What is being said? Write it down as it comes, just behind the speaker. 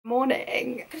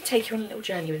morning. I'm gonna take you on a little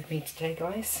journey with me today,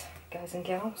 guys and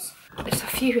gals. There's a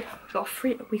few,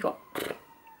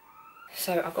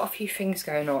 so I've got a few things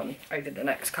going on over the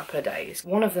next couple of days.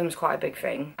 One of them's quite a big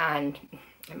thing, and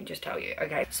let me just tell you,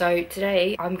 okay? So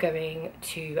today I'm going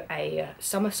to a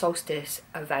summer solstice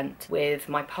event with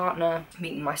my partner,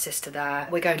 meeting my sister there.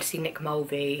 We're going to see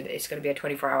myoovie. It's going to be a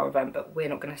 24-hour event, but we're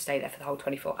not going to stay there for the whole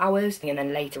 24 hours. And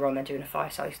then later on, they're doing a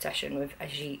fireside session with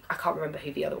Ajit. I can't remember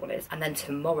who the other one is. And then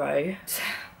tomorrow,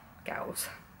 gals,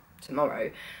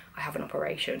 tomorrow, I have an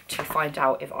operation to find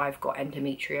out if I've got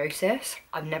endometriosis.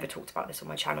 I've never talked about this on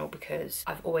my channel because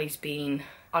I've always been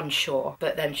unsure,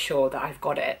 but then sure that I've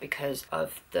got it because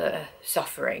of the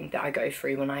suffering that I go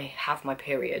through when I have my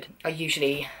period. I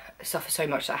usually suffer so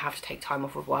much that I have to take time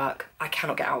off of work. I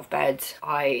cannot get out of bed.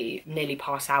 I nearly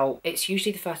pass out. It's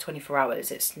usually the first 24 hours.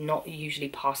 It's not usually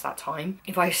past that time.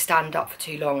 If I stand up for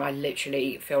too long, I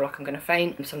literally feel like I'm gonna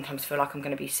faint and sometimes feel like I'm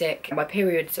gonna be sick. My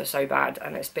periods are so bad,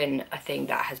 and it's been a thing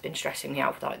that has been stressing me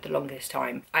out for like the longest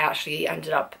time. I actually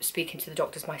ended up speaking to the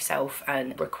doctors myself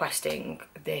and requesting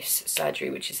this surgery,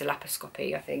 which is a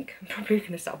laparoscopy, I think. I'm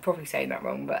probably saying that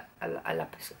wrong, but a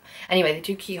laparoscopy. Anyway, they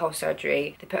do keyhole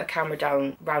surgery. They put a camera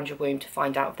down around your womb to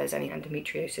find out if there's any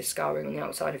endometriosis scarring on the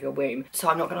outside of your womb. So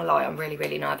I'm not gonna lie, I'm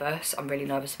really nervous. I'm really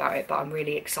nervous about it, but I'm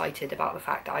really excited about the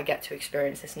fact that I get to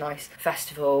experience this nice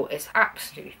festival. It's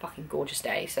absolutely fucking gorgeous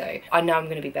day. So I know I'm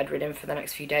gonna be bedridden for the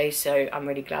next few days, so I'm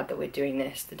really glad that we're doing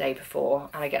this the day before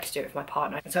and I get to do it with my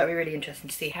partner. So it'll be really interesting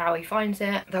to see how he finds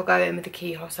it. They'll go in with the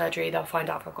keyhole surgery, they'll find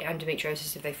out if I've got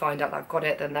endometriosis. If they find out that I've got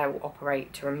it, then they'll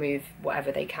operate to remove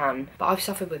whatever they can. But I've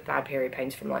suffered with bad period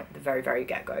pains from like the very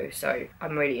get-go, so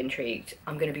I'm really intrigued.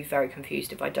 I'm going to be very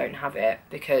confused if I don't have it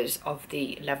because of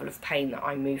the level of pain that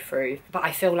I move through. But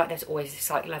I feel like there's always this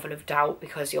like level of doubt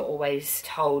because you're always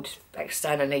told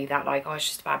externally that like, oh, it's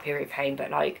just a bad period pain,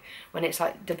 but like when it's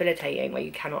like debilitating where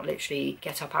you cannot literally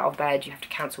get up out of bed, you have to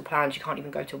cancel plans, you can't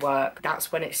even go to work,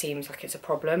 that's when it seems like it's a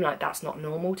problem. Like that's not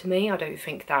normal to me. I don't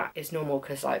think that is normal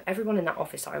because like everyone in that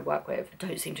office that I work with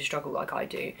don't seem to struggle like I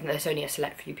do, and there's only a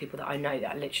select few people that I know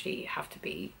that literally have to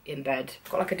be in bed.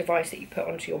 I've got like a device that you put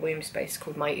onto your womb space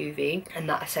called myoovie, and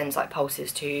that sends like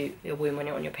pulses to your womb when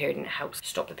you're on your period, and it helps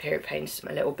stop the period pains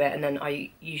a little bit. And then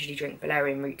I usually drink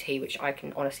valerian root tea, which I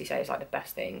can honestly say is like the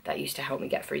best thing that used to help me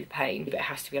get through the pain, but it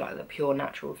has to be like the pure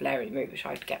natural valerian root, which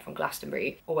I'd get from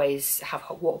Glastonbury. Always have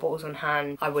hot water bottles on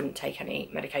hand. I wouldn't take any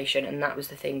medication, and that was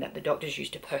the thing that the doctors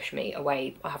used to push me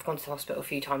away. I have gone to the hospital a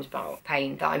few times about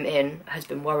pain that I'm in has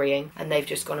been worrying, and they've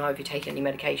just gone, oh, have you taken any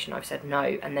medication? I've said no,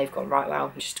 and they've gone, right,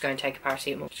 well, just go and take a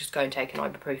paracetamol, just go and take an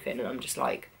ibuprofen. And I'm just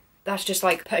like, that's just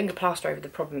like putting a plaster over the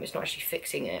problem. It's not actually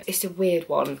fixing it. It's a weird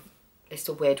one. It's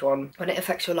a weird one. When it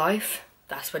affects your life,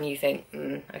 that's when you think,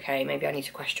 okay, maybe I need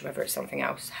to question whether it's something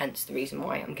else. Hence the reason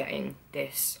why I'm getting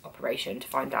this operation to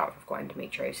find out if I've got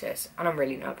endometriosis. And I'm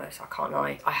really nervous, I can't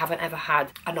lie. I haven't ever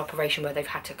had an operation where they've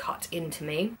had to cut into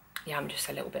me. Yeah, I'm just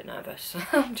a little bit nervous.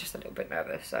 I'm just a little bit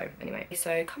nervous. So anyway,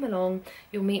 so come along,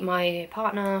 you'll meet my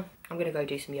partner. I'm gonna go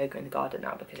do some yoga in the garden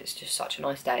now because it's just such a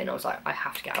nice day, and I was like, I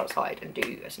have to get outside and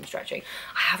do some stretching.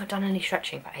 I haven't done any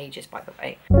stretching for ages, by the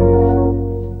way.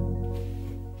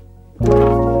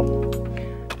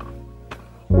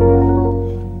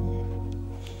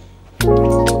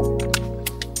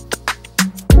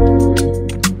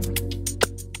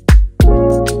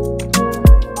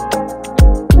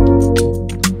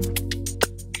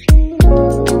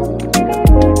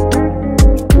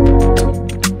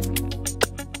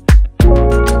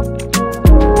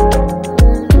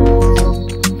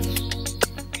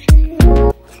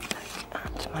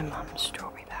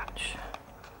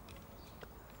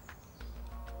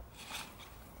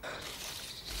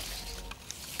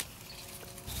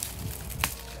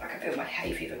 I feel my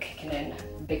hay fever kicking in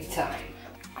big time.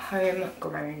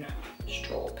 Homegrown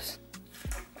straws.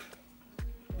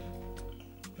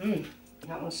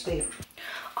 That one's sweet.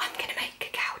 I'm gonna make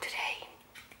cacao today.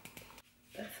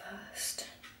 But first,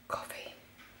 coffee.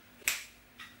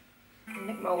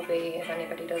 myoovie, if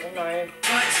anybody doesn't know.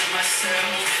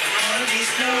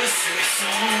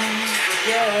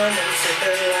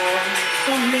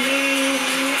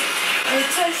 It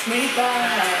takes me back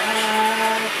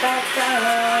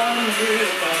down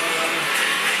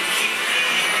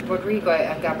Rodrigo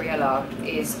and Gabriella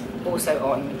is also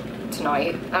on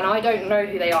tonight, and I don't know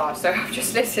who they are, so I've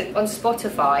just listened on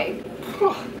Spotify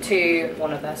to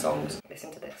one of their songs.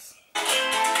 Listen to this.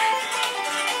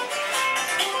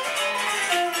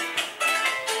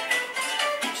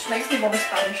 It just makes me want a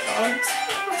Spanish dance.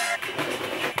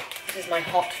 This is my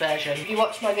hot version. If you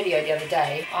watched my video the other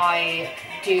day, I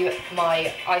do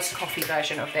my iced coffee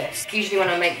version of this. Usually when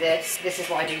I make this is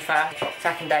what I do first.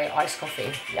 Second day, iced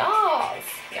coffee. Yes,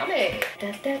 yummy.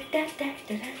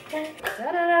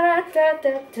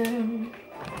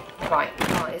 Right,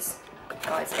 guys.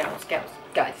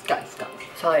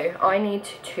 So I need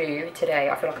to, today,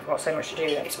 I feel like I've got so much to do.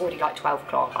 It's already like 12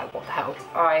 o'clock, like what the hell.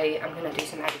 I am gonna do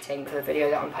some editing for the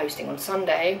video that I'm posting on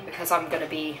Sunday because I'm gonna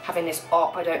be having this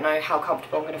op. I don't know how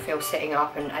comfortable I'm gonna feel sitting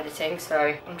up and editing,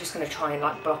 so I'm just gonna try and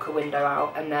like block a window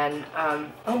out and then,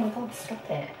 oh my God, stop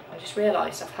it. I just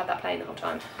realised I've had that playing the whole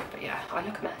time. But yeah, I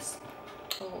look a mess.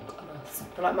 I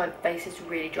feel like my face is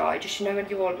really dry. Just, you know, when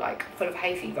you're like full of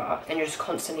hay fever and you're just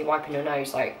constantly wiping your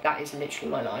nose, like that is literally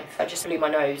my life. I just blew my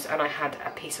nose and I had a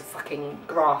piece of fucking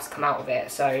grass come out of it,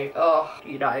 so oh,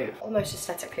 you know, almost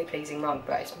aesthetically pleasing mug,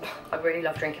 but I really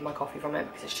love drinking my coffee from it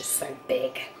because it's just so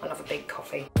big. I love a big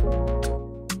coffee.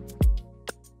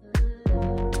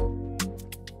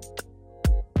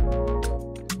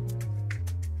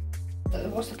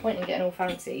 What's the point in getting all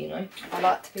fancy, you know? I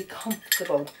like to be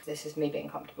comfortable. This is me being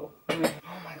comfortable. Oh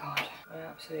my God, I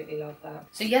absolutely love that.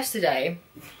 So yesterday,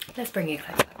 let's bring you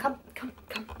closer. Come.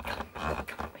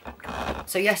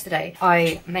 So yesterday,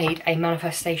 I made a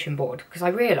manifestation board because I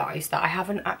realised that I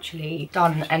haven't actually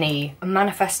done any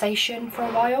manifestation for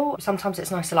a while. Sometimes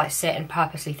it's nice to like sit and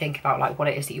purposely think about like what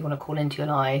it is that you want to call into your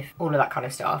life, all of that kind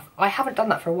of stuff. I haven't done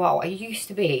that for a while. I used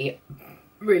to be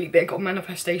really big on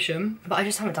manifestation, but I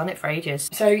just haven't done it for ages.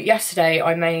 So yesterday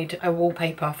I made a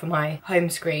wallpaper for my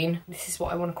home screen. This is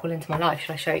what I want to call into my life.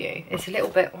 Should I show you? It's a little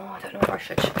bit, oh, I don't know if I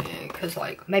should show you because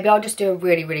like maybe I'll just do a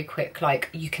really quick, like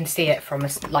you can see it from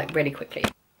us like really quickly.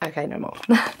 Okay, no more.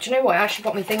 Do you know what? It actually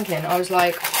got me thinking. I was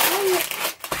like, I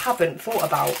haven't thought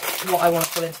about what I want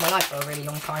to pull into my life for a really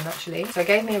long time actually. So it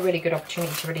gave me a really good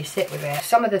opportunity to really sit with it.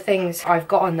 Some of the things I've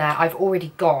got on there, I've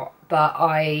already got, but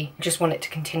I just want it to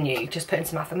continue. Just putting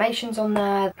some affirmations on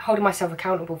there, holding myself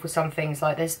accountable for some things.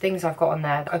 Like there's things I've got on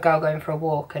there, a girl going for a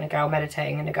walk and a girl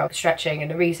meditating and a girl stretching. And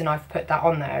the reason I've put that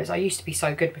on there is I used to be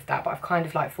so good with that, but I've kind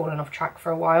of like fallen off track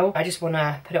for a while. I just want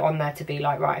to put it on there to be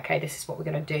like, right, okay, this is what we're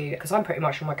going to do. Because I'm pretty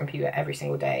much on my computer every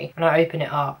single day. When I open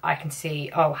it up, I can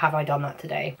see, oh, have I done that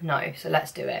today? No, so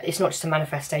let's do it. It's not just a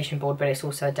manifestation board, but it's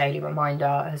also a daily reminder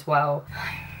as well.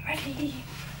 I'm ready,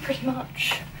 pretty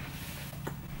much.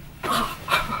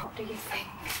 What do you think?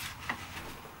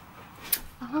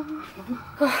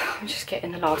 I'm just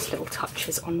getting the last little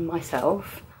touches on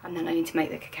myself and then I need to make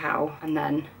the cacao and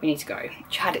then we need to go.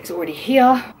 Chadwick's already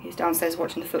here. He's downstairs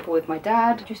watching the football with my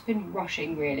dad. Just been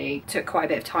rushing really. Took quite a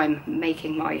bit of time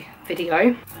making my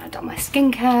video. I've done my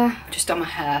skincare, just done my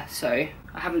hair, so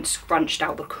I haven't scrunched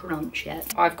out the crunch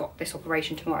yet. I've got this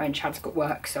operation tomorrow and Chad's got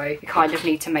work, so we kind of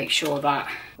need to make sure that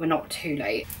we're not too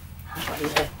late. How do I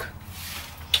look?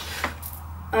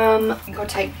 I'm gonna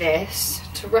take this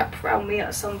to wrap around me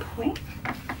at some point.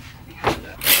 Let me have a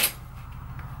look.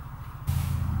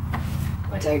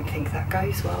 I don't think that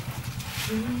goes well.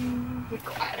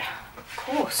 God, of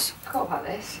course, I forgot about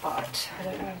this, but I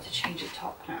don't know how to change the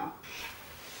top now.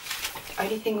 The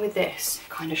only thing with this,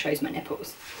 kind of shows my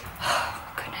nipples.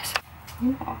 Oh, goodness.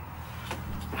 What?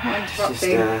 I'm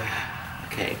interrupting.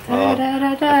 Okay, well,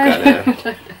 I've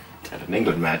got an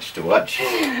England match to watch.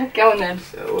 Go on then.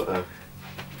 So,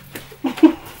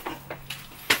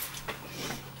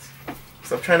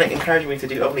 stop trying to encourage me to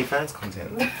do OnlyFans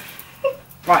content.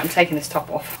 Right, I'm taking this top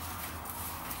off.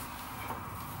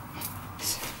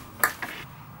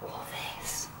 All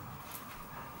this.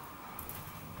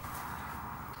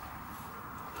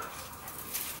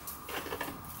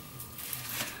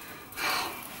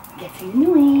 I'm getting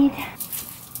annoyed.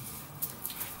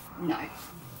 No.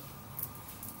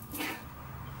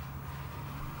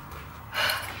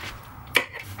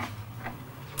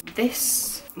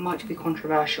 This might be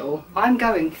controversial. I'm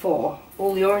going for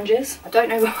all the oranges. I don't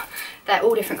know, they're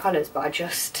all different colours, but I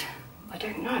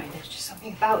don't know. There's just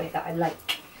something about it that I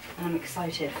like and I'm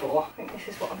excited for. I think this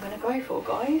is what I'm going to go for,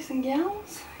 guys and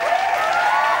gals.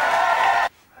 I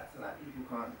feel like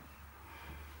people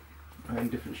can't own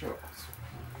different shops.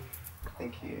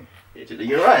 Thank you.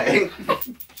 You're right.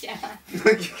 Yeah.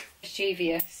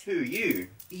 Mischievous. Who, you?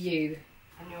 You.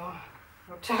 And your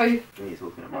toe. When you're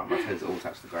talking about my toes all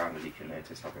touch the ground, as you can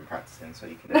notice, I've been practicing, so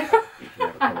you can have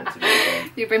a comment to me as well.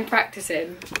 You've been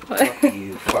practicing. Fuck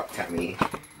you, fucked at me.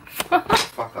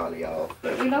 Fuck all y'all.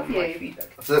 We love you.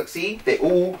 So look, see? They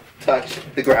all touch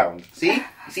the ground. See? You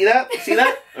see that? You see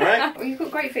that? Alright? Well, you've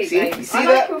got great feet, see? babe. You see I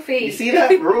that? like your feet. You see that?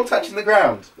 We're all touching the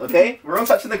ground, okay? We're all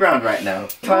touching the ground right now.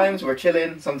 Sometimes we're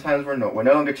chilling, sometimes we're not. We're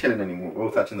no longer chilling anymore. We're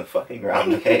all touching the fucking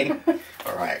ground, okay?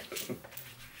 Alright.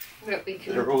 Look, we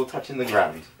can... We're all touching the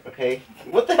ground, okay?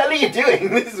 What the hell are you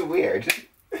doing? This is weird.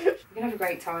 We're gonna have a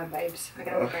great time, babes. We're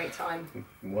gonna have a great time.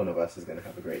 One of us is gonna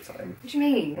have a great time. What do you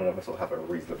mean? One of us will have a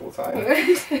reasonable time. Are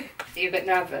you a bit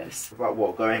nervous? About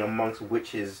what? Going amongst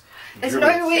witches, There's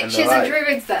no witches and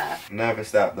druids there.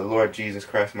 Nervous that the Lord Jesus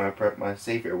Christ, my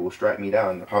Saviour, will strike me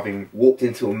down, having walked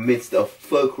into a midst of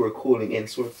folk who are calling in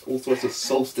all sorts of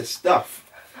solstice stuff.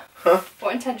 Huh?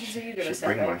 What intentions are you gonna set?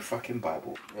 Bring my fucking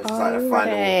Bible. It's like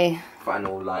the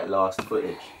final, like last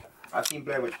footage. I've seen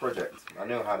Blair Witch Project. I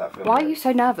know how that feels. Why are you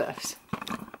so nervous?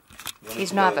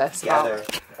 He's nervous. Gather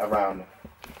around.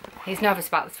 He's nervous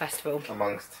about this festival.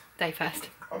 Amongst Dayfest.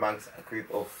 Amongst a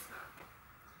group of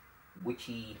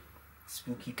witchy,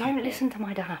 spooky people. Don't listen to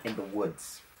my dad. In the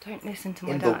woods. Don't listen to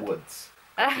my dad. dad. In the woods.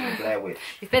 In Blair Witch.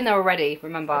 He's been there already,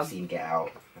 remember? I've seen Get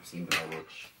Out. I've seen Blair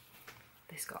Witch.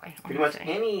 This guy. Pretty much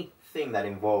anything that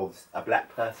involves a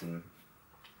black person,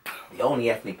 the only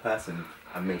ethnic person,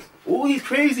 amidst all these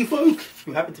crazy folk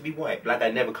who happen to be white. Black guy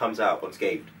never comes out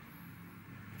unscathed.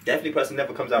 The ethnic person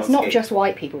never comes out unscathed. It's not just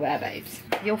white people there, babes.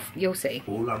 You'll see.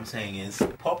 All I'm saying is,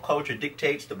 pop culture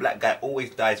dictates the black guy always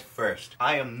dies first.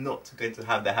 I am not going to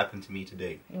have that happen to me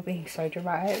today. You're being so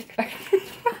dramatic.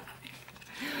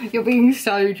 You're being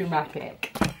so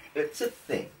dramatic. It's a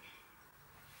thing.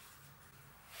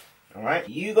 Alright?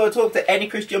 You go talk to any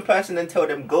Christian person and tell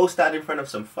them go stand in front of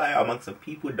some fire amongst some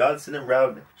people dancing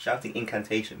around shouting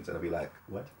incantations, and I'll be like,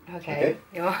 what? Okay.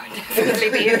 You're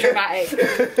definitely being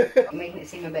dramatic. I'm making it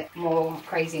seem a bit more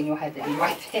crazy in your head than you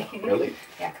might think. Really?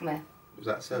 Yeah, come here. Was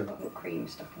that so? I've got little cream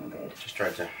stuck in my beard. Just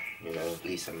trying to, you know,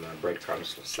 leave some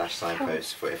breadcrumbs /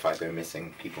 signposts for if I go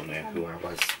missing, people know who I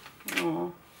was.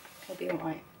 Oh, he'll be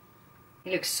alright. He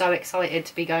looks so excited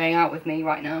to be going out with me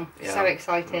right now. Yeah. So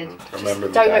excited. Remember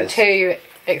me, don't guys. look too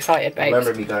excited, babes.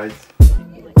 Remember me, guys.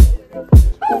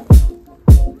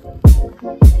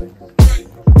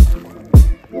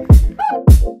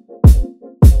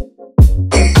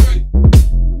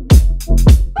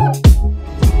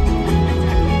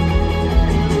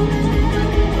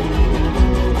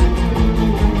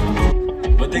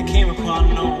 But they came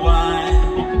upon no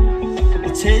wine.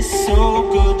 It tastes so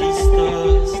good as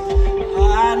thirst.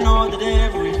 I know that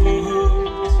every root,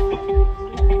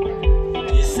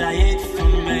 yes, I ate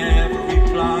from every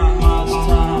plant. Last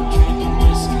time drinking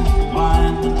whiskey,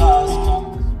 wine, the last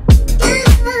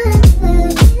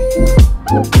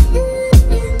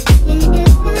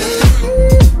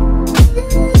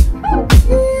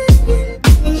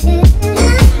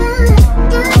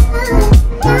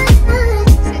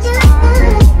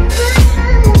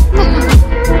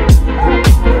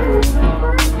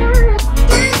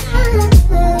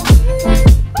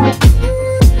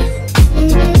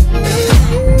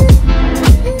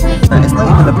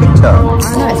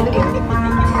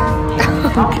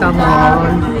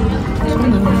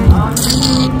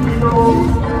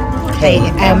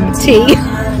KMT.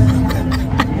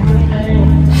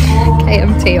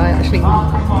 KMT, I actually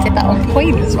did that on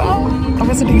point as well. I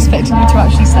wasn't expecting you to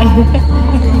actually say it.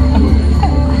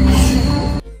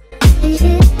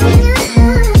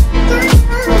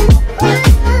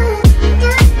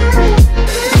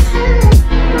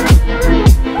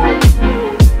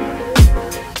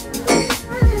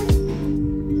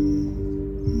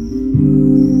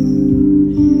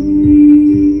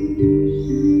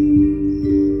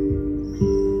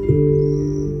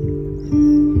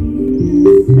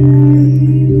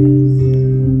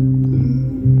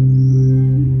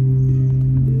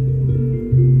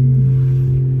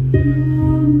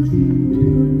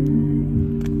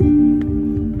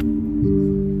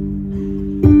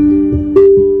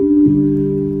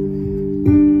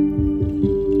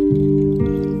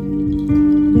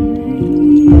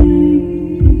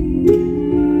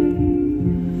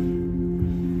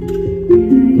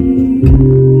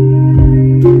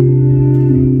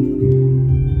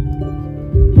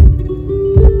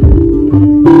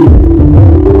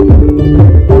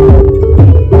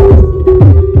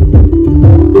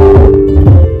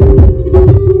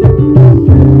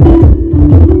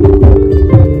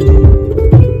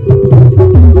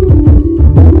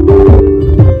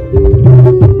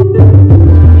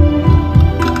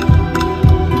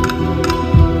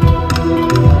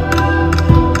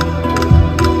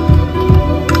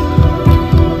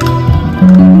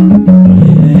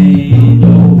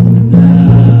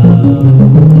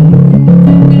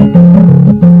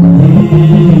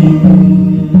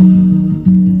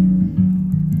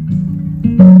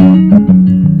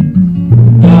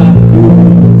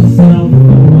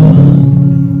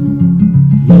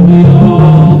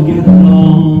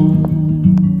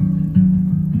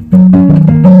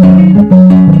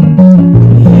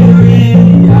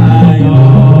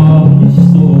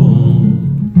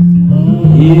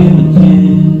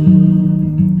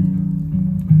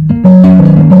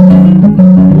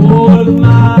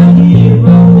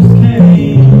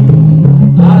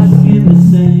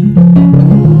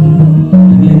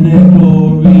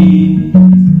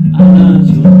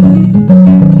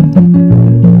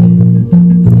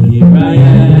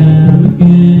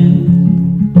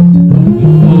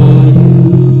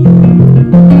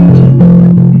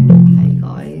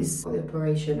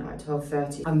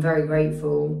 I'm very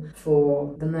grateful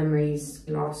for the memories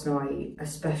last night,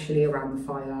 especially around the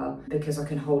fire, because I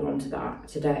can hold on to that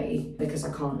today, because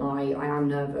I can't lie, I am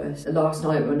nervous. Last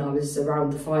night when I was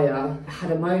around the fire, I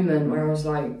had a moment where I was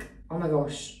like, oh my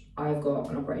gosh, I've got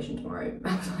an operation tomorrow.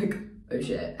 I was like, oh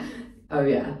shit, oh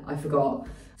yeah, I forgot.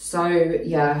 So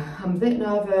yeah, I'm a bit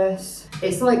nervous.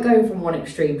 It's like going from one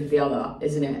extreme to the other,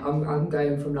 isn't it? I'm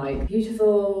going from like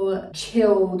beautiful,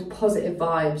 chilled, positive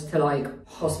vibes to like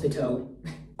hospital,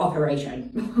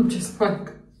 operation. I'm just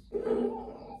like,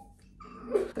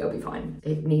 it'll be fine.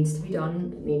 It needs to be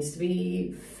done, it needs to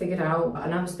be figured out.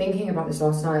 And I was thinking about this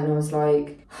last night and I was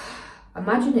like,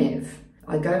 imagine if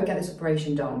I go and get this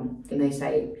operation done and they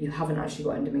say, you haven't actually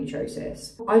got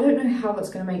endometriosis. I don't know how that's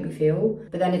going to make me feel,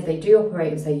 but then if they do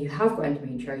operate and say you have got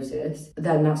endometriosis,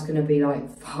 then that's going to be like,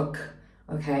 fuck,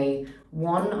 okay.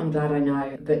 One, I'm glad I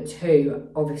know, but two,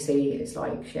 obviously it's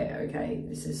like, shit, okay,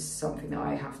 this is something that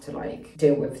I have to like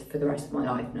deal with for the rest of my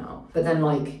life now. But then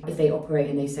like, if they operate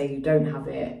and they say you don't have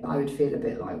it, I would feel a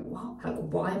bit like, what? Like,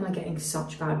 why am I getting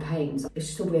such bad pains? It's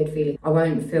just a weird feeling. I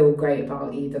won't feel great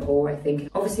about either or, I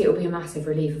think. Obviously it'll be a massive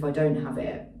relief if I don't have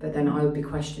it, but then I would be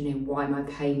questioning why my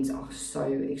pains are so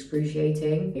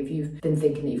excruciating. If you've been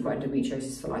thinking that you've got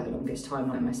endometriosis for like the longest time,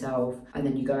 like myself, and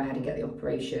then you go ahead and get the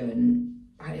operation,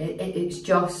 it's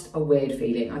just a weird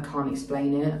feeling. I can't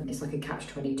explain it. It's like a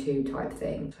catch-22 type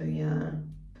thing. So yeah,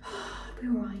 I'll be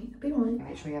alright, I'll be alright.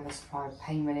 Make sure you have a supply of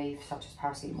pain relief such as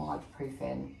paracetamol,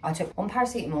 ibuprofen. I took one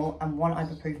paracetamol and one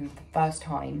ibuprofen for the first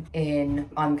time in,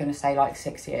 I'm gonna say like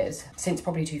 6 years, since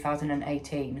probably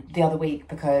 2018. The other week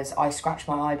because I scratched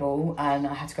my eyeball and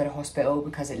I had to go to hospital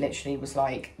because it literally was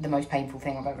like the most painful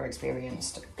thing I've ever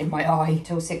experienced in my eye.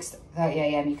 Till 6:30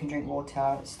 AM you can drink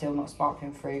water, still not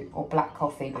sparkling fruit, or black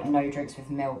coffee but no drinks with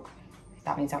milk.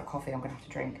 That means that coffee I'm gonna have to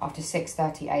drink. After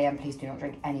 6:30 AM please do not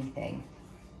drink anything.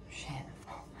 Shit.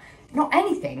 Not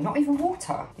anything, not even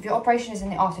water. If your operation is in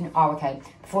the afternoon, oh okay.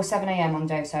 Before 7 AM on the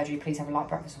day of surgery, please have a light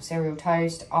breakfast or cereal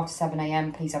toast. After 7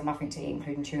 AM, please have nothing to eat,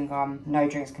 including chewing gum, no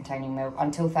drinks containing milk.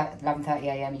 Until 11:30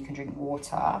 AM, you can drink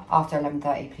water. After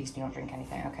 11:30, please do not drink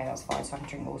anything. Okay, that's fine, so I can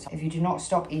drink water. If you do not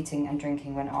stop eating and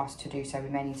drinking when asked to do so, we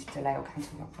may need to delay or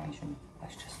cancel the operation.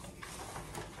 It's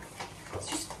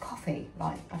just coffee.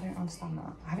 Like, I don't understand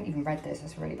that. I haven't even read this.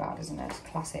 That's really bad, isn't it? It's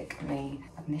classic me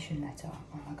admission letter.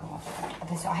 Oh my god.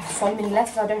 I have so many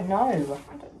letters I don't know. I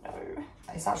don't know.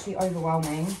 It's actually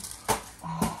overwhelming.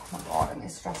 Oh my god, and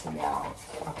it's stressing me out.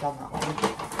 I've done that one.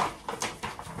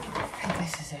 I think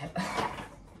this is it.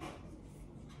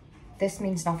 This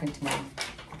means nothing to me.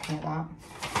 Looking at that.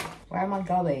 Where am I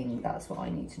going? That's what I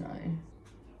need to know.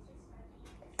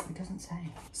 It doesn't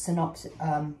say. Synopsis.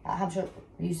 Have you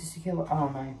used a secure? Oh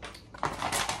no.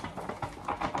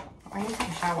 I need to take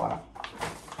a shower.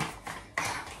 I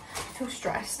feel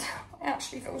stressed. I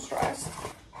actually feel stressed.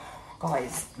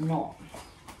 Guys, I'm not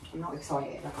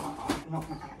excited. I'm not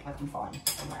gonna act like I'm fine.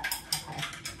 Okay.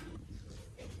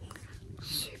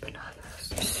 Super nervous.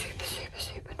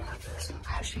 Super nervous.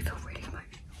 I actually feel really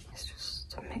emotional. It's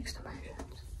just a mixed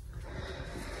emotions.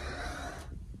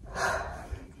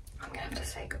 I'm gonna have to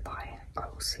say goodbye. I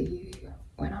will see you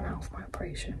when I'm out of my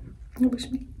operation. Wish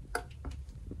me.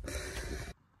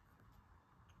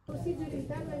 Procedure is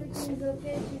done, everything is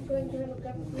okay. She's going to have a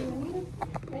cup of tea in a minute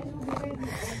and we'll be ready at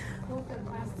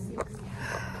 6:15.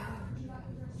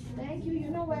 Thank you, you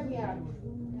know where we are.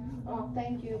 Oh,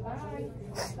 thank you, bye.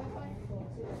 Bye-bye.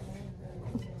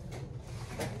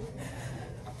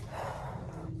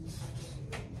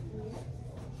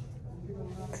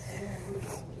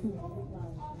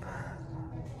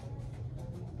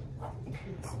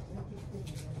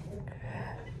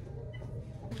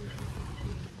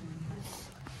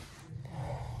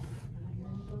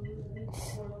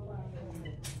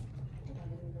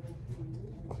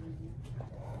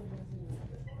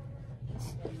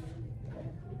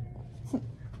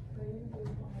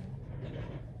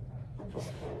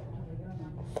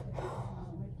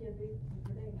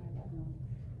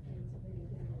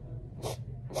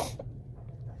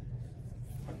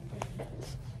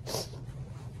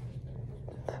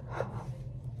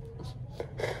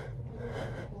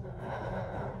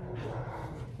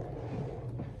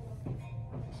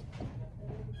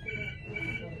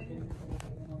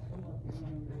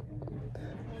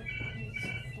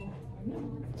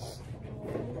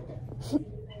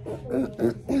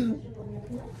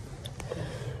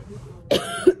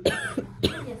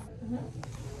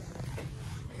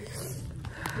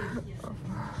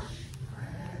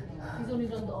 He's only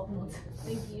done the up notes.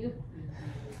 Thank you.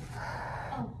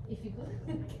 Oh, if you could.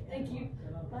 Thank you.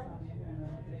 Bye.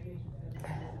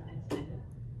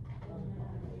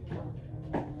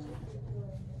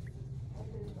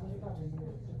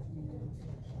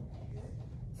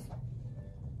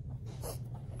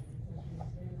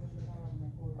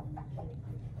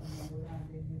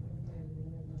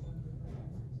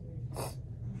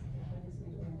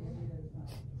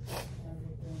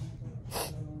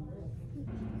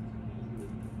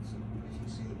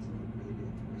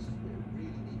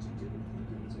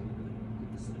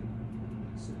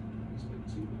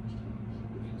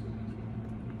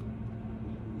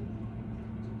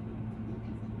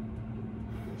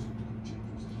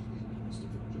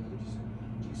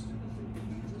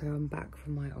 I'm back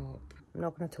from my op. I'm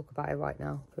not going to talk about it right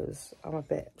now because I'm a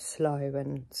bit slow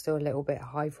and still a little bit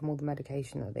high from all the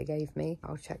medication that they gave me.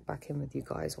 I'll check back in with you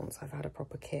guys once I've had a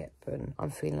proper kip and I'm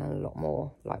feeling a lot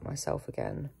more like myself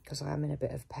again, because I am in a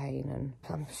bit of pain and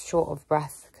I'm short of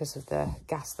breath because of the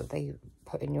gas that they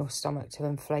put in your stomach to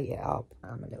inflate it up.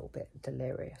 I'm a little bit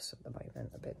delirious at the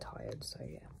moment, a bit tired, so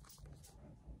yeah.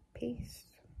 Peace.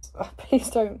 Oh,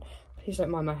 please don't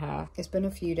mind my hair. It's been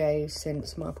a few days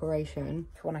since my operation.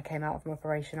 When I came out of my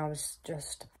operation, I was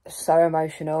just so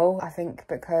emotional. I think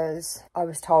because I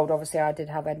was told, obviously, I did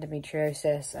have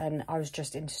endometriosis and I was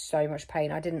just in so much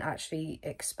pain. I didn't actually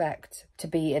expect to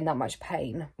be in that much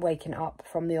pain waking up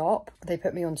from the op. They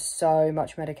put me on so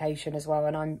much medication as well,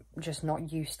 and I'm just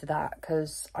not used to that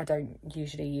because I don't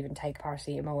usually even take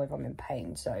paracetamol if I'm in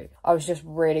pain. So I was just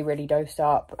really, really dosed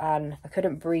up and I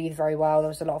couldn't breathe very well. There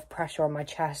was a lot of pressure on my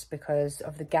chest because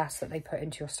of the gas that they put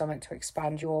into your stomach to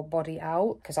expand your body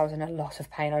out, because I was in a lot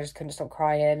of pain. I just couldn't stop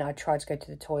crying. I tried to go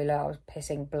to the toilet. I was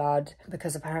pissing blood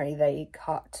because apparently they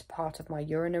cut part of my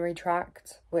urinary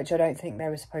tract, which I don't think they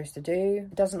were supposed to do.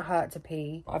 It doesn't hurt to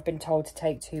pee. I've been told to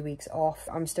take 2 weeks off.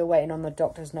 I'm still waiting on the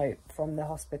doctor's note from the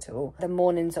hospital. The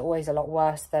mornings are always a lot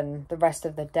worse than the rest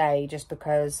of the day just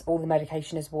because all the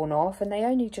medication is worn off, and they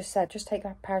only just said just take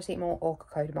paracetamol or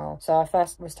cocodamol. So I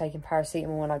first was taking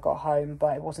paracetamol when I got home,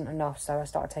 but it wasn't enough, so I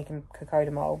started taking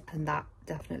cocodamol, and that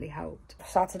definitely helped.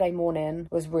 Saturday morning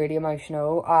was really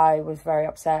emotional. I was very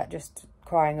upset, just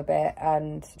crying a bit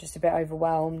and just a bit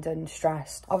overwhelmed and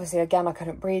stressed. Obviously, again, I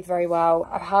couldn't breathe very well.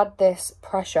 I've had this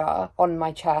pressure on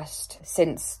my chest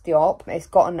since the op. It's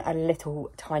gotten a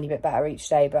little tiny bit better each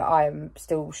day, but I am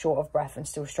still short of breath and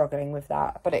still struggling with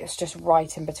that. But it's just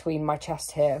right in between my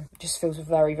chest here. It just feels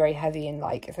very, very heavy, and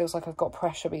like it feels like I've got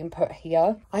pressure being put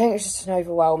here. I think it's just an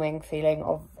overwhelming feeling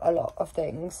of a lot of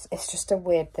things. It's just a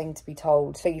weird thing to be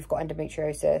told. So you've got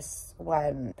endometriosis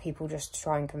when people just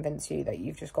try and convince you that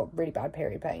you've just got really bad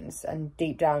period pains, and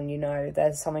deep down you know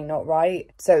there's something not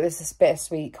right. So it was this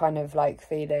bittersweet kind of like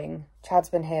feeling. Chad's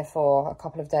been here for a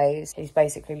couple of days. He's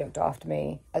basically looked after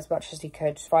me as much as he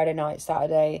could. Friday night,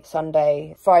 Saturday,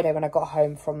 Sunday. Friday when I got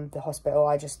home from the hospital,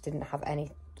 I just didn't have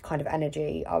any kind of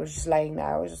energy. I was just laying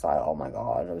there. I was just like, oh my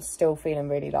god. I was still feeling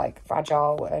really like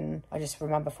fragile, and I just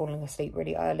remember falling asleep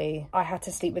really early. I had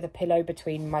to sleep with a pillow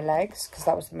between my legs because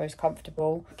that was the most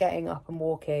comfortable. Getting up and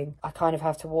walking, I kind of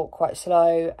have to walk quite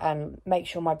slow and make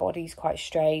sure my body's quite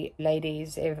straight.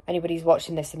 Ladies, if anybody's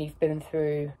watching this and you've been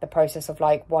through the process of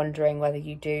like wondering whether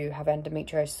you do have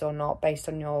endometriosis or not based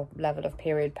on your level of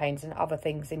period pains and other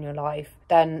things in your life,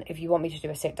 then if you want me to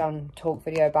do a sit down talk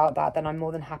video about that, then I'm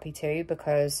more than happy to,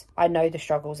 because I know the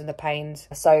struggles and the pains.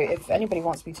 So if anybody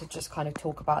wants me to just kind of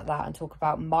talk about that and talk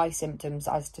about my symptoms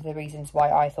as to the reasons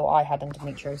why I thought I had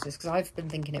endometriosis, because I've been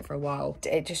thinking it for a while.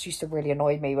 It just used to really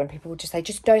annoy me when people would just say,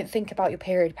 just don't think about your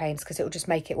period pains because it will just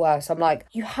make it worse. I'm like,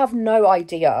 you have no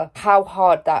idea how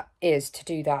hard that is to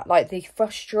do that. Like the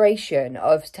frustration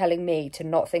of telling me to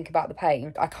not think about the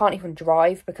pain. I can't even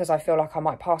drive because I feel like I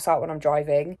might pass out when I'm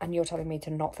driving, and you're telling me to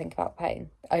not think about pain.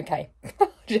 Okay.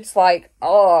 Just like,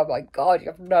 oh my god, you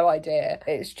have no idea.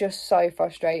 It's just so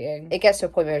frustrating. It gets to a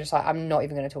point where you're just like, I'm not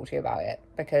even going to talk to you about it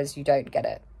because you don't get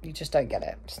it. You just don't get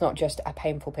it. It's not just a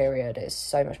painful period, it's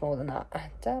so much more than that.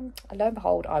 And lo and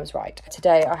behold, I was right.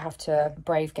 Today I have to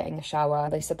brave getting a shower.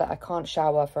 They said that I can't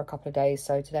shower for a couple of days,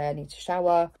 so today I need to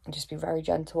shower and just be very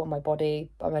gentle on my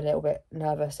body. I'm a little bit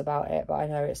nervous about it, but I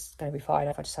know it's going to be fine.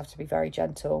 I just have to be very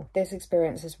gentle. This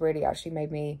experience has really actually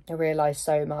made me realise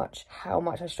so much how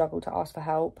much I struggle to ask for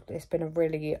help. It's been a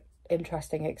really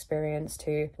interesting experience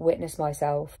to witness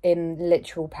myself in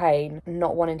literal pain,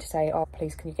 not wanting to say, oh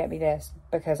please can you get me this,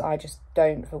 because I just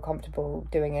don't feel comfortable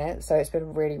doing it. So it's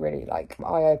been really, really like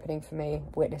eye-opening for me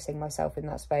witnessing myself in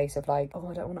that space of like, oh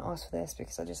I don't want to ask for this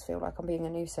because I just feel like I'm being a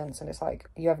nuisance. And it's like,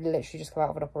 you have literally just come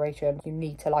out of an operation, you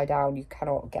need to lie down, you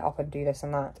cannot get up and do this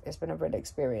and that. It's been a real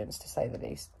experience to say the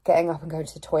least. Getting up and going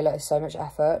to the toilet is so much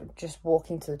effort. Just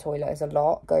walking to the toilet is a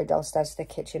lot. Going downstairs to the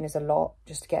kitchen is a lot.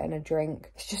 Just getting a drink,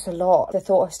 it's just a lot. The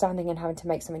thought of standing and having to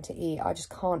make something to eat, I just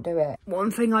can't do it.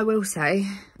 One thing I will say,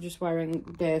 I'm just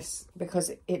wearing this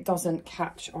because it doesn't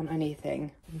catch on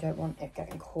anything. You don't want it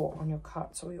getting caught on your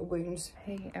cuts or your wounds.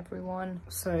 Hey everyone.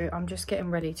 So I'm just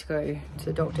getting ready to go to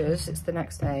the doctor's. It's the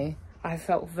next day. I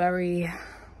felt very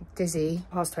dizzy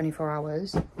past 24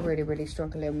 hours, really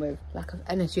struggling with lack of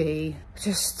energy.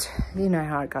 Just, you know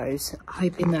how it goes.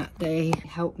 Hoping that they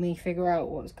help me figure out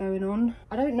what's going on.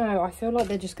 I don't know, I feel like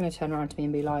they're just going to turn around to me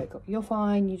and be like, you're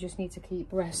fine, you just need to keep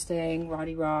resting,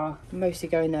 rah-de-rah. I'm mostly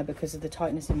going there because of the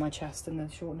tightness in my chest and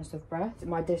the shortness of breath.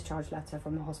 My discharge letter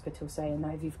from the hospital saying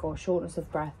that if you've got shortness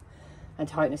of breath and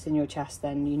tightness in your chest,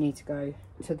 then you need to go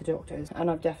to the doctors. And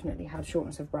I've definitely had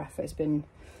shortness of breath. It's been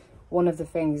one of the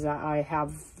things that I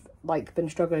have like been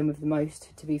struggling with the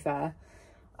most, to be fair.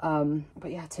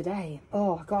 But yeah, today,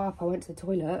 oh, I got up, I went to the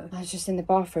toilet, I was just in the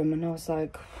bathroom and I was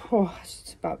like, oh, I was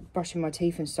just about brushing my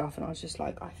teeth and stuff, and I was just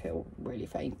like, I feel really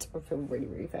faint. I feel really,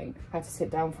 really faint. I had to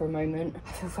sit down for a moment.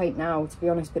 I feel faint now, to be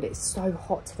honest, but it's so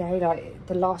hot today. Like,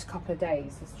 the last couple of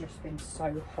days has just been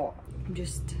so hot.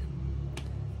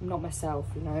 I'm not myself,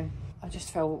 you know. I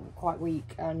just felt quite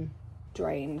weak and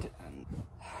drained and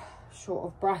short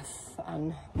of breath,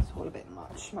 and it's all a bit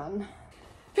much, man.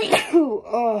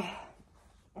 Oh.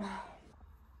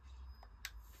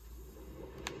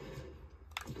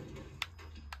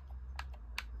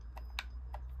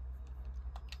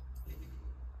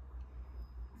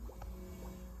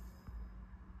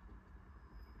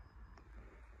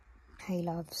 Hey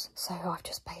loves, so I've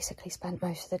just basically spent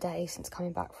most of the day since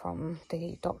coming back from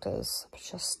the doctors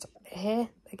just here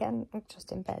again,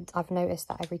 just in bed. I've noticed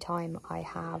that every time I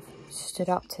have stood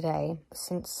up today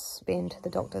since being to the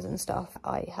doctors and stuff,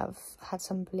 I have had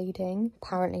some bleeding.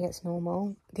 Apparently it's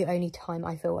normal. The only time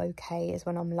I feel okay is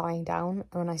when I'm lying down,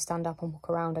 and when I stand up and walk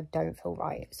around I don't feel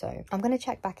right. So I'm going to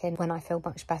check back in when I feel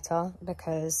much better,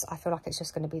 because I feel like it's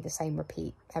just going to be the same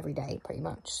repeat every day pretty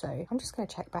much. So I'm just going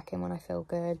to check back in when I feel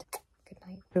good.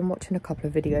 I've been watching a couple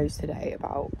of videos today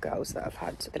about girls that have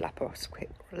had the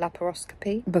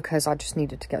laparoscopy, because I just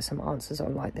needed to get some answers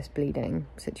on like this bleeding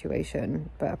situation.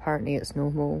 But apparently it's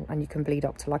normal and you can bleed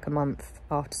up to like a month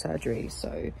after surgery.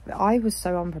 So I was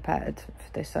so unprepared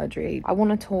for this surgery. I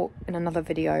want to talk in another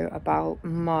video about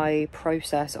my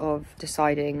process of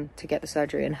deciding to get the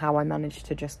surgery and how I managed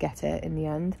to just get it in the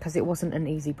end, because it wasn't an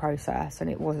easy process and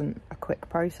it wasn't a quick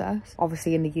process.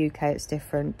 Obviously in the UK it's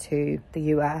different to the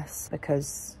US,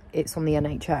 because it's on the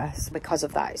NHS. Because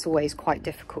of that, it's always quite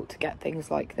difficult to get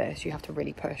things like this. You have to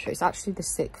really push. It's actually the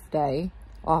 6th day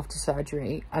after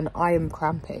surgery and I am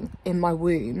cramping in my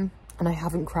womb, and I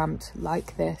haven't cramped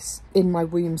like this in my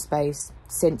womb space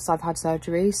since I've had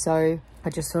surgery. So I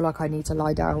just feel like I need to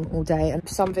lie down all day. And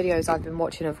some videos I've been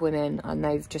watching of women and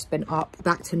they've just been up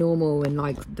back to normal in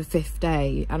like the 5th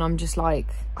day, and I'm just like,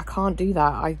 I can't do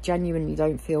that. I genuinely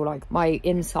don't feel like my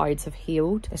insides have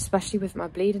healed, especially with my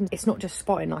bleeding. It's not just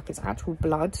spotting, like it's actual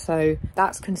blood. So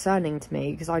that's concerning to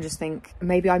me, because I just think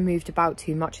maybe I moved about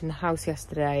too much in the house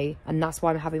yesterday and that's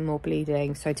why I'm having more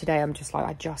bleeding. So today I'm just like,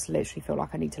 I just literally feel like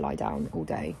I need to lie down all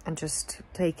day and just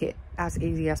take it as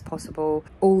easy as possible.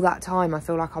 All that time I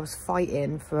feel like I was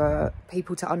fighting for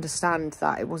people to understand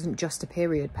that it wasn't just a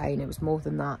period pain, it was more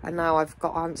than that. And now I've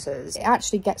got answers. It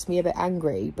actually gets me a bit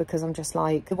angry, because I'm just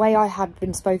like, the way I had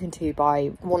been spoken to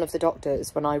by one of the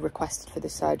doctors when I requested for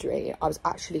this surgery, I was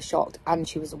actually shocked. And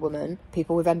she was a woman.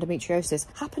 People with endometriosis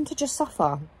happen to just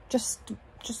suffer, just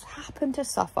happen to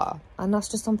suffer, and that's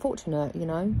just unfortunate, you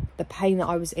know. The pain that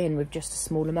I was in with just a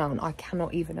small amount, I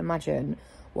cannot even imagine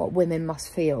what women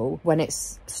must feel when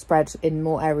it's spread in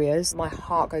more areas. My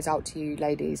heart goes out to you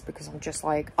ladies, because I'm just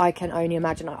like, I can only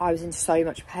imagine. I was in so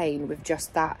much pain with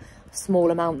just that small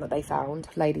amount that they found.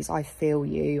 Ladies, I feel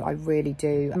you, I really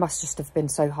do. It must just have been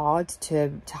so hard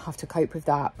to have to cope with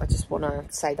that. I just want to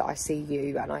say that I see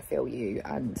you and I feel you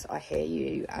and I hear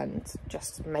you, and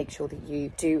just make sure that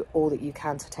you do all that you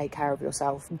can to take care of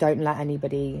yourself. Don't let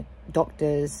anybody,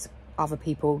 doctors, other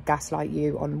people, gaslight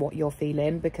you on what you're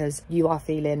feeling, because you are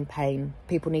feeling pain.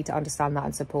 People need to understand that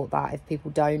and support that. If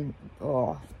people don't,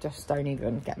 oh, just don't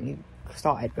even get me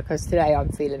started, because today I'm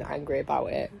feeling angry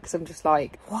about it, because I'm just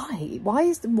like, why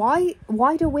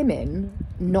do women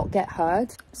not get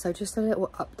heard? So just a little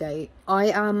update. I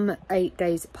am 8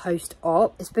 days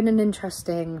post-op. It's been an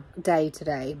interesting day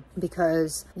today,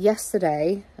 because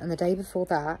yesterday and the day before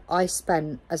that I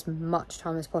spent as much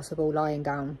time as possible lying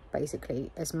down, basically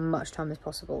as much time as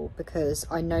possible, because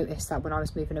I noticed that when I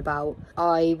was moving about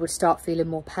I would start feeling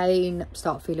more pain,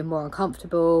 start feeling more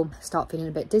uncomfortable, start feeling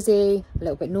a bit dizzy, a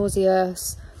little bit nauseous.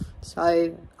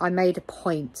 So I made a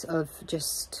point of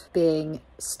just being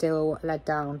still, led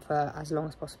down for as long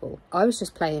as possible. I was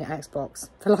just playing Xbox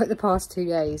for like the past 2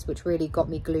 days, which really got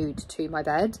me glued to my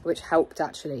bed, which helped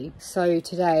actually. So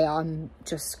today I'm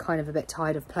just kind of a bit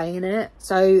tired of playing it.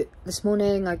 So this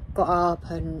morning I got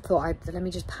up and thought, let me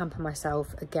just pamper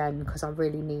myself again, because I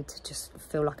really need to just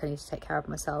feel like I need to take care of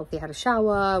myself. I had a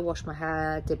shower, washed my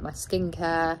hair, did my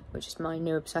skincare, which is my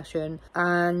new obsession,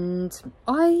 and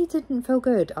I didn't feel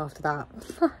good after that.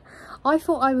 I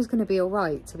thought I was going to be all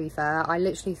right, to be fair. I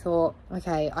literally thought,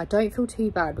 okay, I don't feel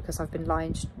too bad because I've been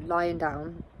lying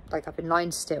down, like I've been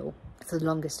lying still for the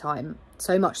longest time.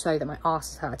 So much so that my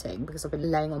arse is hurting because I've been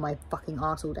laying on my fucking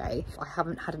arse all day. I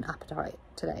haven't had an appetite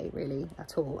today really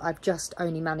at all. I've just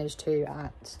only managed to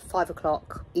at 5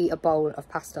 o'clock eat a bowl of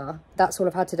pasta. That's all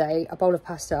I've had today, a bowl of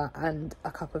pasta and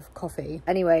a cup of coffee.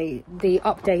 Anyway, the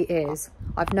update is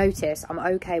I've noticed I'm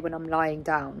okay when I'm lying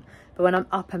down, but when I'm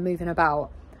up and moving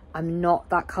about, I'm not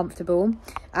that comfortable.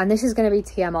 And this is going to be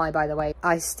TMI, by the way.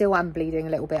 I still am bleeding a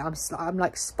little bit. I'm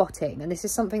like spotting, and this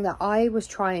is something that I was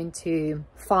trying to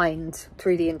find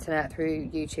through the internet, through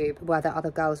YouTube, whether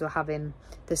other girls were having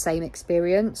the same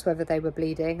experience, whether they were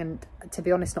bleeding. And to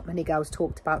be honest, not many girls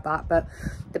talked about that, but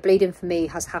the bleeding for me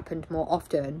has happened more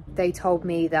often. They told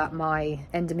me that my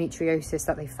endometriosis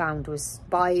that they found was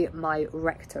by my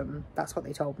rectum. That's what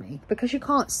they told me. Because you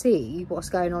can't see what's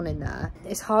going on in there,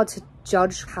 it's hard to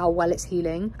judge how well it's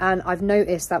healing. And I've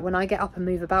noticed that when I get up and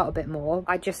move about a bit more,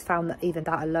 I just found that even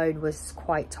that alone was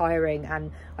quite tiring,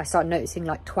 and I started noticing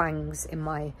like twangs in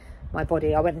my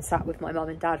body. I went and sat with my mum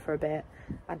and dad for a bit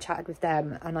and chatted with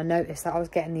them, and I noticed that I was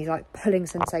getting these like pulling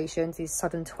sensations, these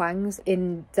sudden twangs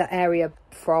in the area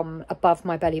from above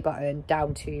my belly button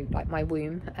down to like my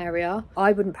womb area.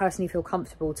 I wouldn't personally feel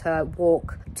comfortable to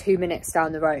walk 2 minutes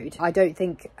down the road. I don't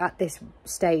think at this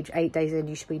stage, 8 days in,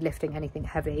 you should be lifting anything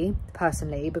heavy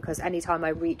personally, because anytime I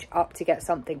reach up to get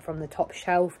something from the top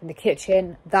shelf in the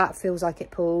kitchen, that feels like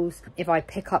it pulls. If I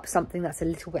pick up something that's a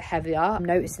little bit heavier, I'm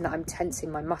noticing that I'm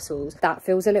tensing my muscles. That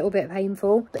feels a little bit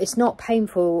painful, but it's not painful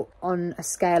on a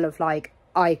scale of like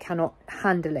I cannot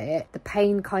handle it. The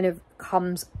pain kind of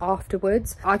comes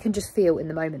afterwards. I can just feel in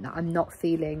the moment that I'm not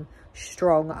feeling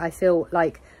strong. I feel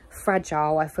like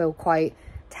fragile. I feel quite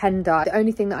tender. The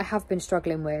only thing that I have been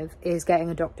struggling with is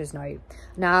getting a doctor's note.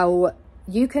 Now,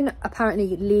 you can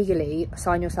apparently legally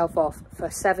sign yourself off for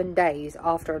 7 days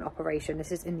after an operation.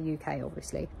 This is in the UK,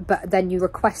 obviously. But then you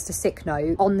request a sick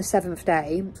note on the 7th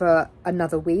day for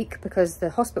another week, because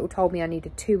the hospital told me I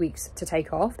needed 2 weeks to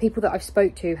take off. People that I've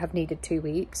spoke to have needed 2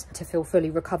 weeks to feel fully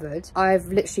recovered. I've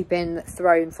literally been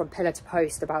thrown from pillar to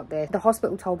post about this. The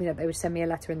hospital told me that they would send me a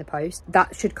letter in the post.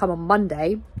 That should come on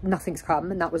Monday. Nothing's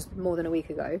come, and that was more than a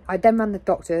week ago. I then ran the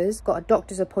doctors, got a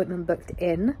doctor's appointment booked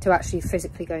in to actually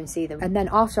physically go and see them. And then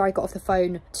after I got off the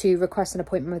phone to request an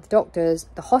appointment with the doctors,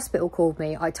 the hospital called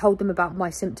me. I told them about my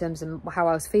symptoms and how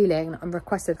I was feeling and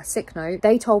requested a sick note.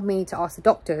 They told me to ask the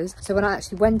doctors. So when I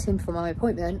actually went in for my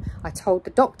appointment, I told the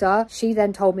doctor. She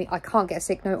then told me I can't get a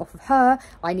sick note off of her.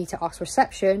 I need to ask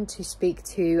reception to speak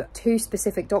to 2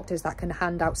 specific doctors that can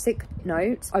hand out sick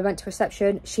notes. I went to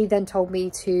reception. She then told me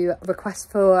to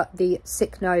request for the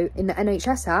sick note in the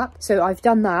NHS app. So I've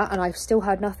done that and I've still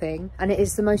heard nothing. And it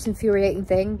is the most infuriating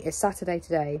thing. It's Saturday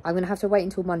today. I'm going to have to wait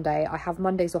until Monday. I have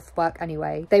Mondays off work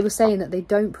anyway. They were saying that they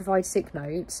don't provide sick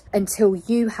notes until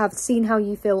you have seen how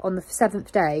you feel on the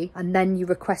 7th day and then you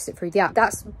request it through the app.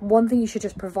 That's one thing you should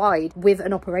just provide with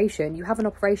an operation. You have an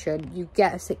operation, you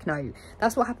get a sick note.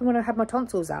 That's what happened when I had my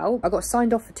tonsils out. I got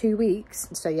signed off for 2 weeks.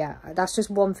 So yeah, that's just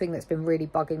one thing that's been really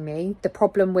bugging me. The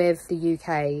problem with the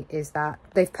UK is that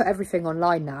they've put everything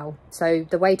online now. So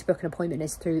the way to book an appointment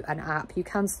is through an app. You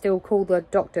can still call the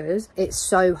doctors. It's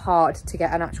so hard to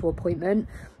get an actual appointment.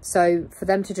 So for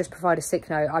them to just provide a sick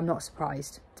note, I'm not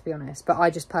surprised, to be honest. But I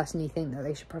just personally think that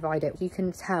they should provide it. You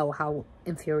can tell how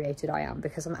infuriated I am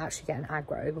because I'm actually getting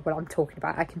aggro over what I'm talking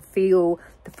about. I can feel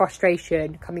the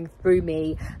frustration coming through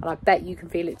me, and I bet you can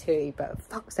feel it too. But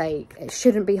for fuck's sake, it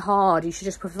shouldn't be hard. You should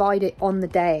just provide it on the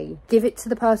day. Give it to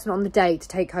the person on the day to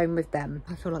take home with them.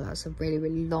 I feel like that's a really,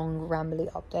 really long,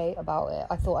 rambly update about it.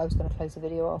 I thought I was going to close the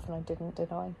video off and I didn't,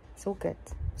 did I? It's all good.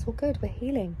 It's all good. We're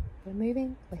healing. We're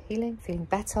moving, we're healing, feeling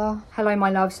better. Hello, my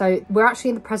love. So we're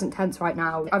actually in the present tense right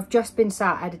now. I've just been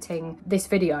sat editing this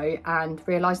video and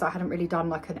realised that I hadn't really done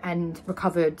like an end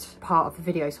recovered part of the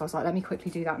video. So I was like, let me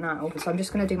quickly do that now. So I'm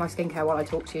just going to do my skincare while I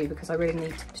talk to you because I really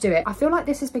need to do it. I feel like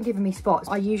this has been giving me spots.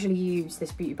 I usually use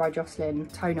this Beauty by Jocelyn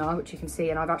toner, which you can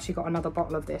see, and I've actually got another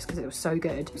bottle of this because it was so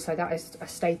good. So that is a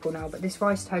staple now. But this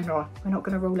rice toner, we're not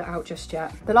going to rule it out just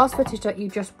yet. The last footage that you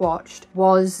just watched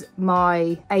was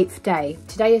my 8th day.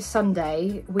 Today is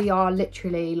Sunday. We are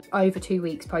literally over 2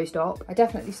 weeks post-op. I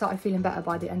definitely started feeling better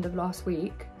by the end of last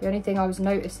week. The only thing I was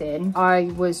noticing,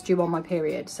 I was due on my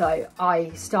period. So I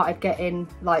started getting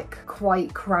like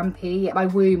quite crampy. My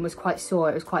womb was quite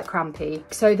sore, it was quite crampy.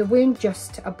 So the wound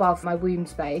just above my womb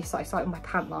space, like my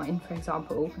pant line, for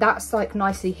example, that's like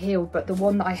nicely healed. But the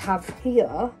one that I have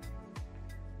here,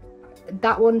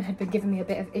 that one had been giving me a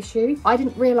bit of issue. I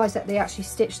didn't realise that they actually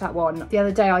stitched that one. The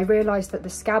other day I realised that the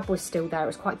scab was still there. It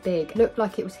was quite big. It looked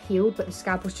like it was healed, but the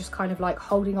scab was just kind of like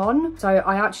holding on. So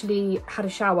I actually had a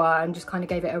shower and just kind of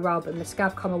gave it a rub, and the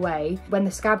scab come away. When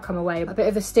the scab come away, a bit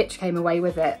of a stitch came away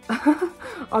with it.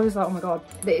 I was like, oh my god,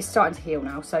 it's starting to heal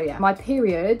now. So yeah, my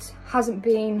period hasn't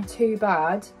been too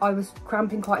bad. I was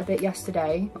cramping quite a bit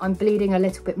yesterday. I'm bleeding a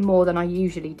little bit more than I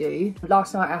usually do.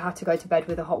 Last night I had to go to bed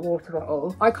with a hot water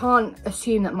bottle. I can't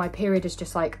assume that my period is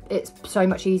just like, it's so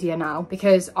much easier now,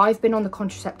 because I've been on the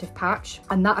contraceptive patch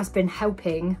and that has been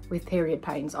helping with period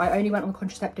pains. I only went on the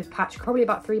contraceptive patch probably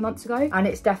about 3 months ago, and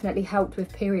it's definitely helped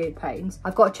with period pains.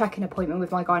 I've got a check-in appointment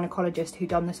with my gynecologist who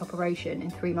done this operation in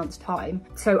 3 months time.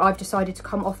 So I've decided to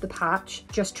come off the patch,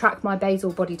 just track my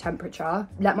basal body temperature,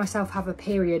 let myself have a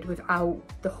period without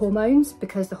the hormones,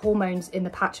 because the hormones in the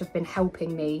patch have been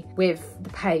helping me with the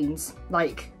pains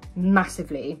like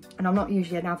massively. And I'm not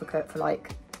usually an advocate for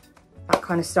like that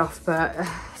kind of stuff, but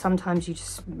sometimes you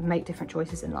just make different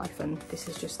choices in life, and this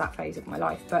is just that phase of my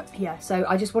life. But yeah, so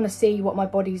I just want to see what my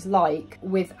body's like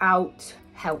without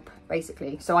help,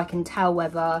 basically, so I can tell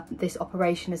whether this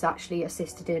operation has actually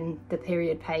assisted in the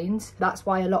period pains. That's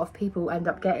why a lot of people end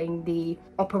up getting the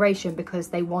operation, because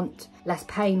they want less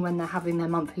pain when they're having their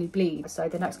monthly bleed. So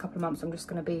the next couple of months I'm just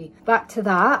going to be back to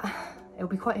that. It'll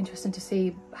be quite interesting to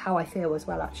see how I feel as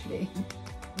well, actually.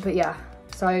 But yeah,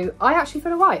 so I actually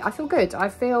feel alright. I feel good. I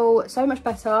feel so much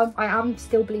better. I am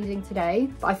still bleeding today,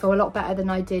 but I feel a lot better than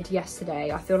I did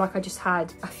yesterday. I feel like I just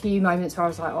had a few moments where I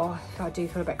was like, oh, I do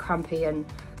feel a bit crampy and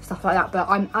stuff like that. But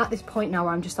I'm at this point now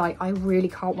where I'm just like, I really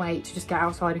can't wait to just get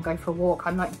outside and go for a walk.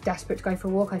 I'm like desperate to go for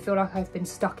a walk. I feel like I've been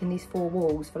stuck in these 4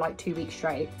 walls for like 2 weeks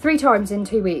straight. 3 times in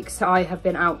 2 weeks I have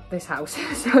been out this house.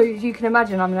 So you can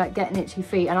imagine I'm like getting itchy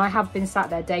feet, and I have been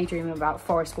sat there daydreaming about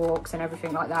forest walks and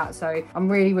everything like that. So I'm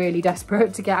really, really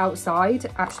desperate to get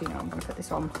outside. Actually, no, I'm gonna put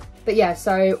this on. But yeah,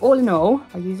 so all in all,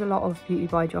 I use a lot of Beauty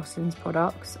by Jocelyn's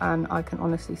products, and I can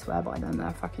honestly swear by them.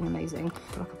 They're fucking amazing.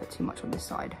 I feel like I put too much on this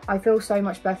side. I feel so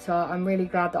much better. I'm really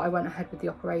glad that I went ahead with the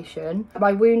operation.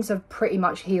 My wounds have pretty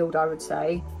much healed, I would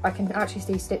say. I can actually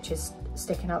see stitches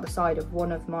sticking out the side of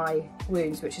one of my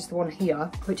wounds, which is the one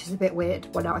here, which is a bit weird.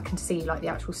 Well, now I can see like the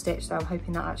actual stitch, so I'm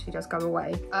hoping that actually does go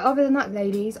away. Other than that,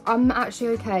 ladies, I'm actually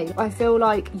okay. I feel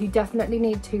like you definitely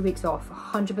need 2 weeks off.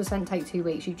 100% take 2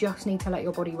 weeks. You just need to let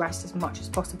your body rest as much as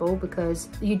possible, because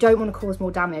you don't want to cause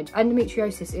more damage.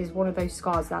 Endometriosis is one of those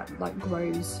scars that like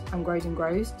grows and grows and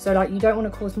grows. So like you don't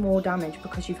want to cause more damage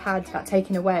because you've had that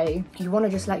taken away. You want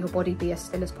to just let your body be as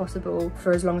still as possible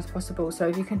for as long as possible. So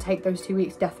if you can take those 2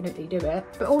 weeks, definitely do it.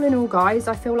 But all in all, guys,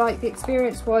 I feel like the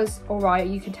experience was all right.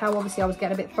 You can tell obviously I was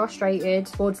getting a bit frustrated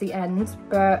towards the end,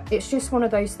 but it's just one of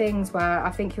those things where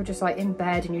I think you're just like in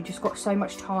bed and you just got so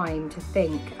much time to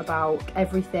think about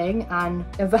everything and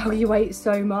evaluate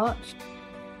so much.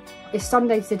 It's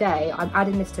Sunday today. I'm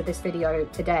adding this to this video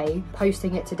today,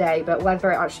 posting it today, but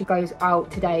whether it actually goes out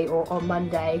today or on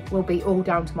Monday will be all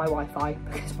down to my Wi-Fi,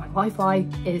 because my Wi-Fi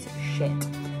is shit.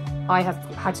 I have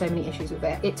had so many issues with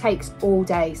it. It takes all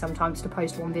day sometimes to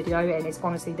post one video, and it's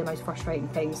honestly the most frustrating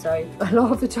thing. So a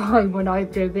lot of the time when I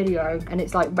do a video and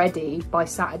it's like ready by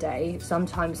Saturday,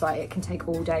 sometimes like it can take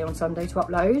all day on Sunday to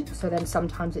upload. So then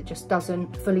sometimes it just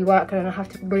doesn't fully work, and I have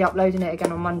to re-uploading it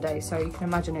again on Monday. So you can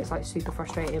imagine it's like super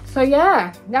frustrating. So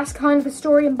yeah, that's kind of the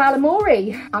story in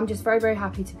Balamory. I'm just very, very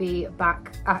happy to be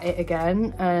back at it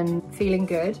again and feeling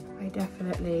good. I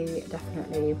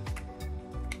definitely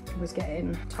was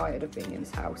getting tired of being in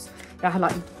this house. I had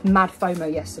like mad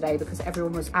FOMO yesterday because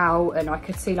everyone was out and I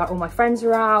could see like all my friends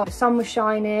were out, the sun was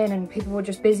shining and people were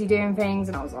just busy doing things,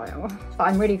 and I was like, oh. But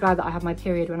I'm really glad that I had my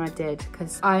period when I did,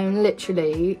 because I'm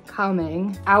literally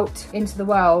coming out into the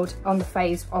world on the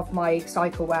phase of my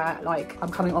cycle where like I'm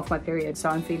coming off my period, so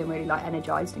I'm feeling really like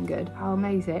energized and good. How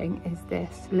amazing is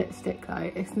this lipstick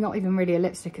though? It's not even really a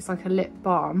lipstick, it's like a lip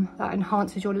balm that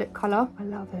enhances your lip color. I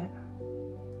love it.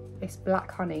 It's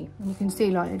black honey, and you can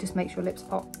see like it just makes your lips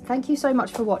pop. Thank you so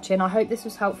much for watching. I hope this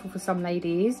was helpful for some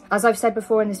ladies. As I've said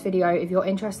before in this video, if you're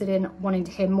interested in wanting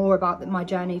to hear more about my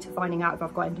journey to finding out if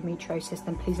I've got endometriosis,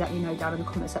 then please let me know down in the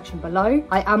comment section below.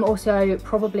 I am also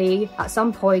probably at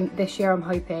some point this year, I'm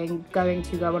hoping, going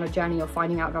to go on a journey of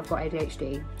finding out if I've got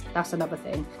ADHD. That's another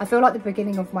thing. I feel like the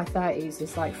beginning of my 30s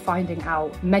is like finding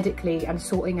out medically and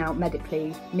sorting out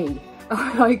medically me.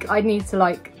 Like I need to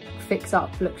like fix up,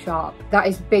 look sharp. That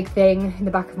is a big thing in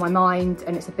the back of my mind,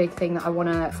 and it's a big thing that I want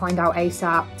to find out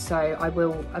ASAP, so I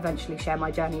will eventually share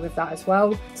my journey with that as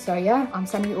well. So yeah, I'm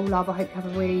sending you all love. I hope you have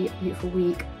a really beautiful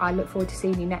week. I look forward to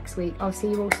seeing you next week. I'll see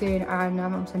you all soon, and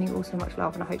I'm sending you all so much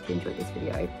love, and I hope you enjoyed this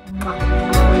video.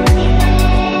 Mwah.